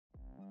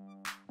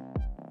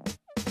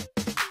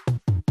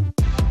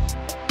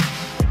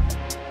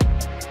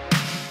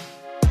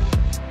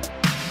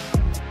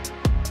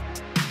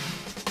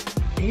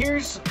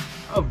Here's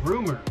a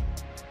rumor,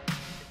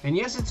 and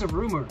yes, it's a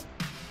rumor.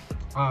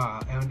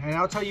 And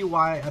I'll tell you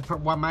why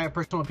my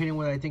personal opinion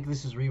whether I think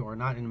this is real or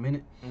not in a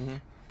minute.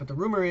 But the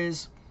rumor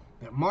is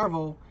that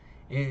Marvel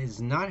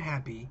is not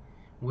happy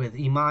with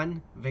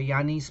Iman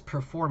Vellani's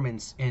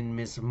performance in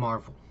Ms.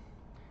 Marvel.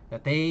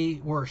 That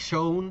they were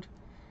shown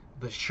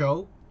the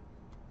show,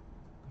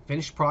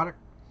 finished product,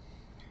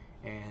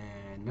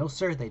 and no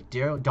sir, they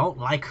don't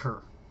like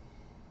her.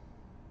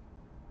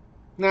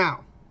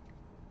 Now,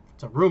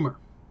 it's a rumor.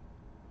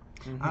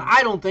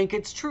 I don't think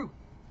it's true.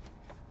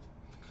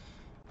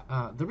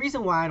 The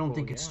reason why I don't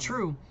think it's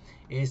true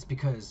is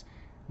because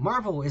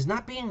Marvel is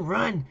not being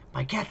run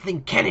by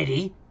Kathleen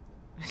Kennedy.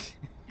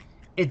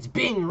 It's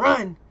being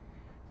run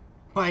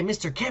by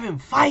Mr. Kevin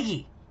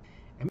Feige.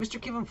 And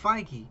Mr. Kevin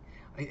Feige,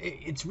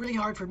 it's really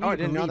hard for me to believe.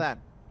 I didn't know that.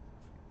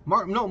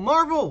 No,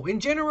 Marvel in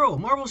general.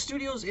 Marvel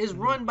Studios is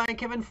run by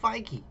Kevin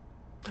Feige.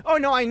 Oh,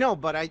 no, I know,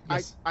 but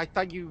Yes. I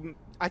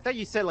thought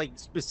you said, like,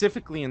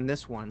 specifically in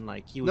this one,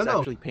 like, he was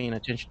actually paying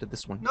attention to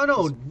this one.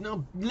 No.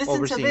 Listen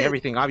overseeing to this.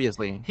 everything,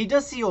 obviously. He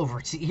does he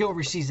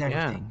oversees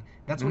everything.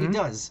 Yeah. That's what he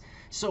does.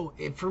 So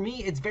for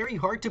me, it's very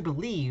hard to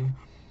believe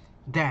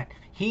that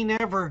he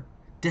never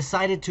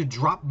decided to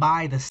drop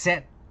by the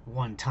set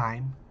one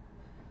time,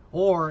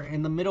 or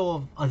in the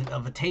middle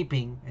of a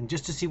taping, and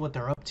just to see what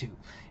they're up to.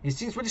 It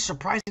seems really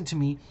surprising to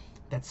me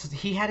that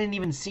he hadn't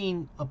even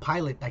seen a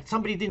pilot. Like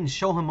somebody didn't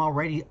show him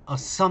already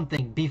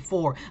something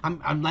before.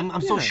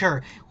 I'm so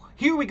sure.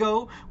 Here we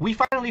go. We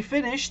finally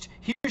finished.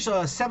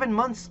 Here's 7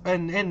 months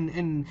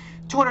and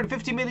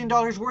 $250 million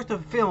worth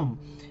of film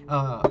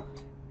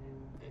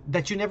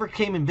that you never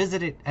came and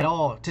visited at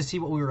all to see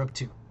what we were up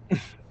to.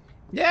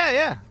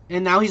 Yeah.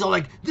 And now he's all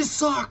like, "This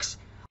sucks.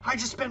 I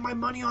just spent my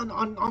money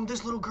on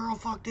this little girl.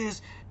 Fuck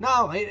this."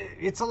 No,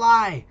 it's a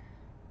lie.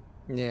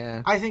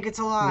 Yeah. I think it's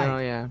a lie. No,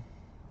 yeah.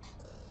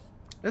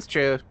 That's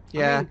true.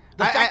 Yeah.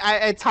 I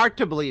mean, it's hard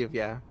to believe,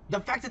 yeah. The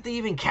fact that they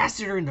even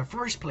casted her in the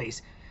first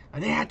place,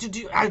 they had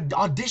to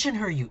audition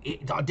her. You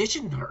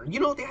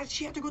know,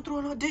 she had to go through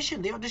an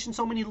audition. They auditioned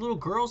so many little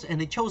girls, and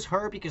they chose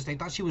her because they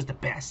thought she was the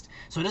best.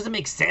 So it doesn't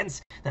make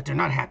sense that they're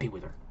not happy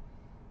with her.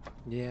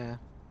 Yeah.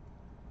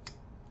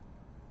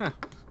 Huh.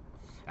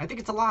 I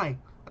think it's a lie.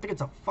 I think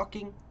it's a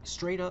fucking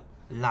straight up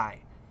lie.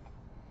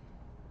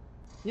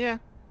 Yeah.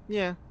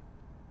 All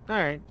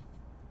right.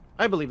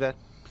 I believe that.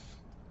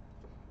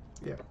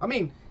 Yeah. I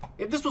mean,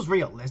 if this was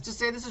real, let's just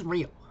say this is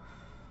real.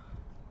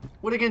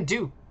 What are they gonna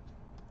do?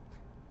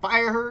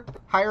 Fire her,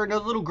 hire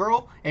another little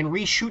girl, and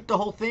reshoot the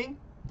whole thing?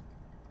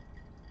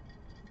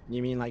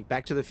 You mean like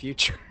Back to the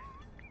Future?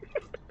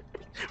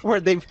 Where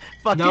they've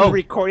fucking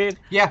recorded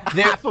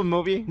half a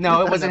movie?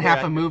 No, it wasn't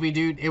half a movie,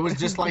 dude. It was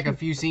just like a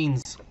few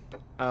scenes.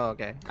 Oh,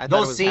 okay.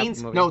 Those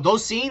scenes,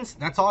 those scenes,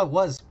 that's all it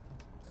was.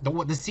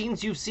 The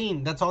scenes you've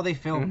seen, that's all they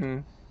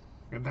filmed.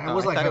 That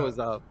was it was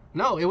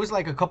no, it was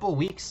like a couple of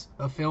weeks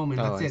of film, and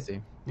that's it. I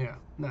see. Yeah,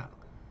 no.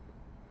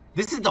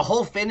 This is the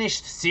whole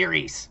finished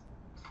series.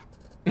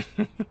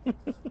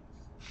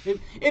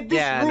 if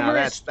this rumor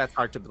that's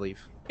hard to believe.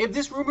 If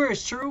this rumor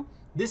is true,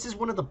 this is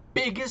one of the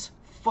biggest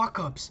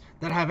fuck-ups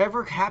that have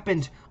ever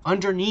happened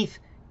underneath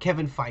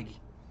Kevin Feige.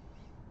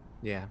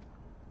 Yeah.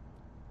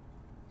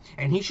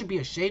 And he should be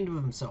ashamed of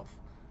himself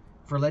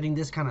for letting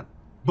this kind of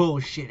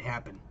bullshit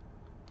happen.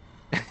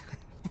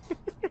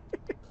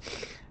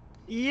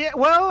 Yeah,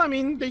 well, I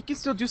mean, they can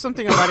still do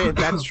something about it if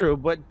that's true,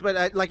 but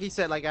like he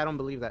said, like, I don't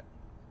believe that.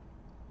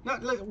 No,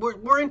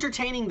 look, we're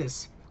entertaining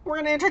this. We're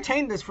gonna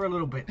entertain this for a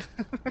little bit.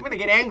 I'm gonna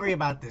get angry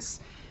about this.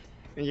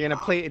 And you're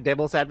gonna play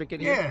devil's advocate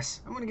here?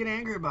 Yes, I'm gonna get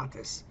angry about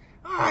this.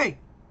 All right,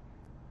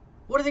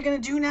 what are they gonna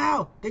do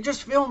now? They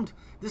just filmed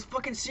this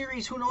fucking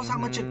series. Who knows how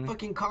much it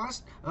fucking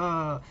cost?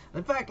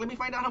 In fact, let me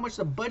find out how much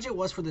the budget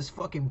was for this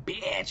fucking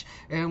bitch,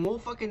 and we'll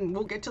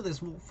get to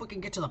this. We'll fucking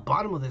get to the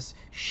bottom of this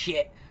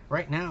shit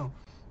right now.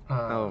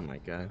 Oh my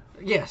god.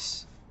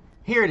 Yes,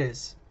 here it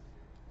is.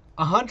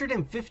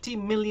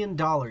 $150 million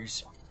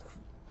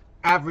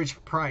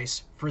average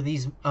price for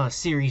these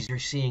series you're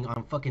seeing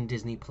on fucking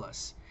Disney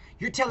Plus.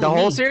 You're telling me the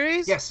whole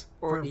series? Yes.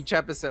 Or each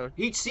episode?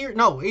 Each series?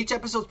 No, each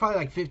episode's probably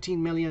like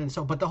 15 million and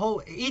so. But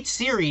each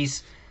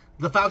series,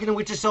 The Falcon and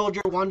Winter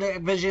Soldier,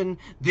 WandaVision,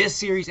 this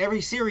series,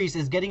 every series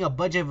is getting a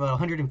budget of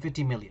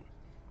 150 million.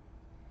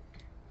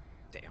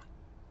 Damn.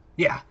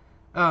 Yeah.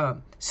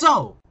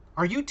 So,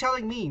 are you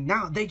telling me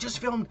now they just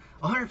filmed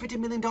 $150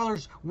 million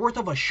worth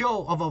of a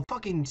show, of a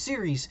fucking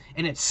series,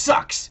 and it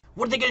sucks?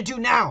 What are they gonna do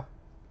now?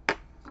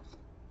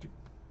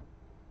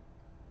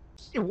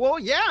 Well,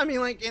 yeah, I mean,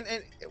 like, and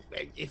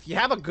if you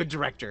have a good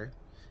director,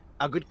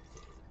 a good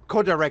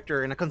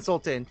co-director, and a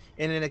consultant,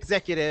 and an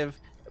executive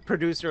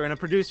producer, and a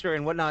producer,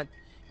 and whatnot,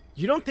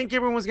 you don't think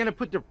everyone's gonna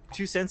put their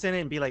 2 cents in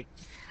it and be like,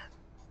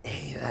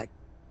 "Hey,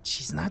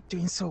 she's not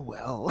doing so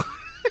well,"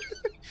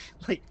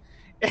 like,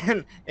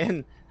 and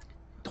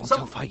don't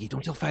tell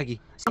Feige.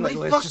 Somebody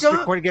like, fucked let's just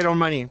up. record and get our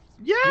money.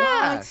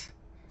 Yeah.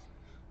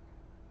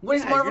 What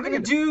is Marvel gonna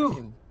do?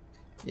 Fucking...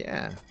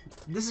 Yeah.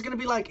 This is gonna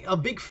be like a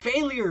big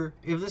failure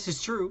if this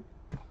is true.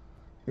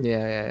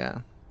 Yeah.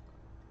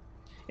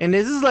 And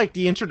this is like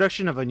the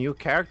introduction of a new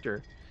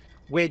character,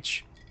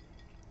 which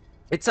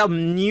it's a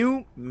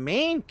new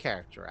main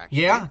character,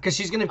 actually. Yeah, because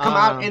she's gonna come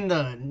out in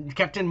the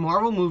Captain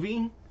Marvel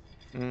movie.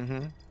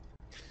 Mm-hmm.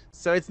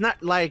 So it's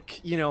not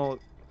like, you know,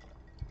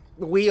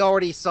 we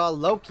already saw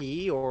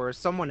Loki or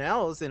someone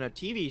else in a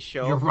TV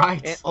show. You're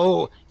right. And,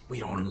 oh, we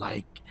don't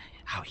like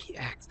how he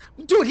acts.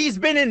 Dude, he's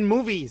been in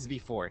movies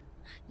before,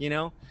 you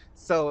know?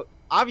 So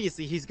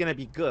obviously he's gonna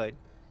be good.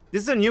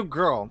 This is a new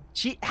girl.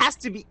 She has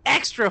to be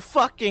extra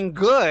fucking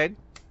good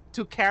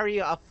to carry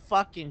a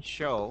fucking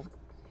show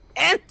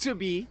and to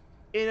be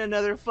in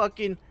another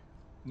fucking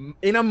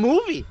in a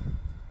movie,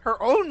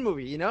 her own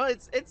movie. You know,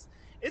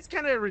 it's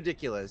kind of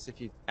ridiculous if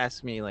you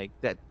ask me. Like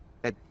that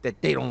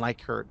they don't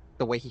like her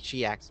the way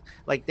she acts.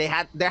 Like there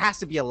has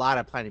to be a lot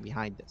of planning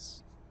behind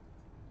this.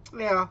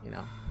 Yeah. You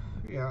know.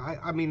 Yeah.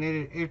 I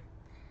mean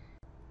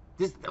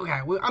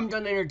I'm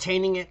done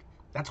entertaining it.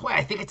 That's why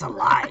I think it's a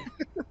lie.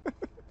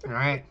 All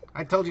right,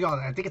 I told you all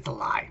that. I think it's a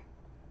lie.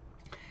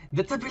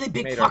 That's a really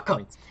big fuck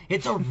up.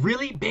 It's a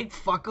really big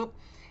fuck up,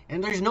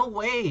 and there's no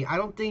way. I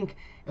don't think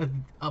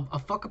a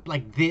fuck up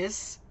like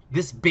this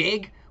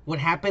big, would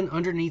happen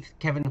underneath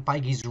Kevin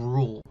Feige's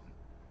rule.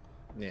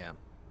 Yeah.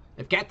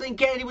 If Kathleen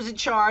Kennedy was in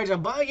charge,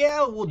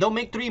 well, they'll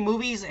make 3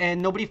 movies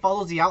and nobody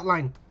follows the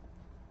outline.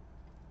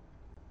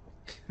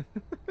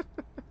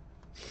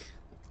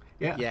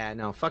 Yeah. Yeah.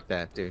 No. Fuck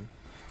that, dude.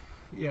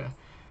 Yeah.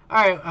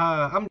 Alright,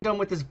 I'm done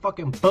with this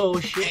fucking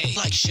bullshit. Hey,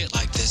 like shit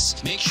like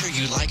this, make sure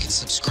you like and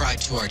subscribe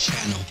to our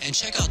channel. And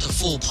check out the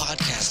full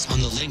podcast on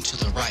the link to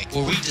the right,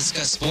 where we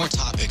discuss more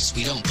topics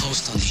we don't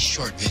post on these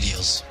short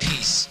videos.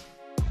 Peace.